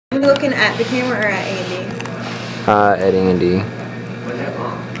be looking at the camera or at Andy? At Andy.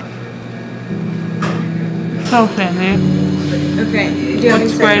 So Sandy. Okay. Do you want me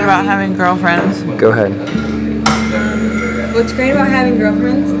to What's start great about talking? having girlfriends? Go ahead. What's great about having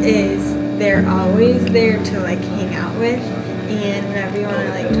girlfriends is they're always there to like hang out with, and whenever you want to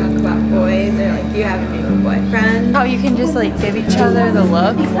like talk about boys or like you have a new boyfriend. How you can just like give each other the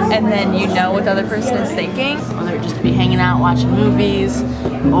look and then you know what the other person is thinking. Whether it just to be hanging out watching movies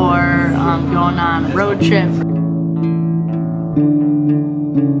or going on a road trip.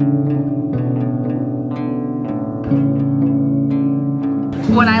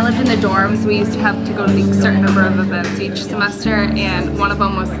 When I lived in the dorms, we used to have to go to a certain number of events each semester, and one of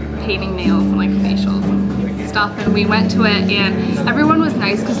them was painting nails and like facials and stuff, and we went to it and everyone was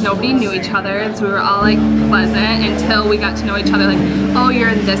nice because nobody knew each other, and so we were all like pleasant until we got to know each other, like, oh, you're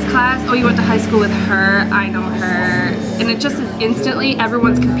in this class, oh, you went to high school with her, I know her, and it just is instantly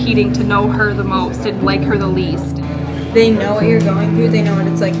everyone's competing to know her the most and like her the least. They know what you're going through, they know what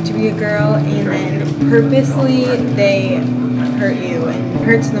it's like to be a girl, and then purposely they hurt you, and it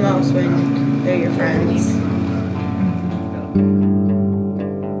hurts the most when they're your friends.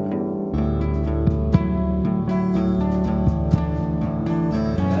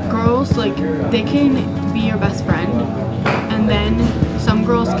 Girls, like, they can be your best friend, and then some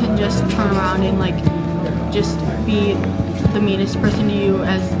girls can just turn around and like just be the meanest person to you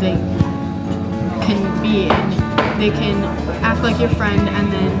as they can be, and they can act like your friend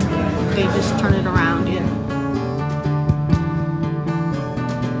and then they just turn it around. And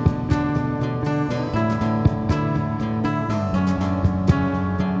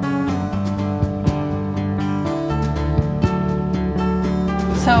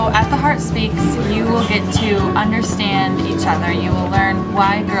So at The Heart Speaks, you will get to understand each other. You will learn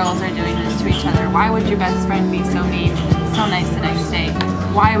why girls are doing this to each other. Why would your best friend be so mean, so nice the next day?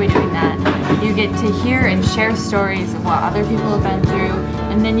 Why are we doing that? You get to hear and share stories of what other people have been through,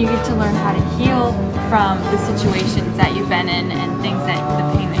 and then you get to learn how to heal from the situations that you've been in and things that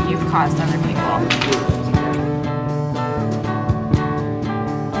the pain that you've caused other people.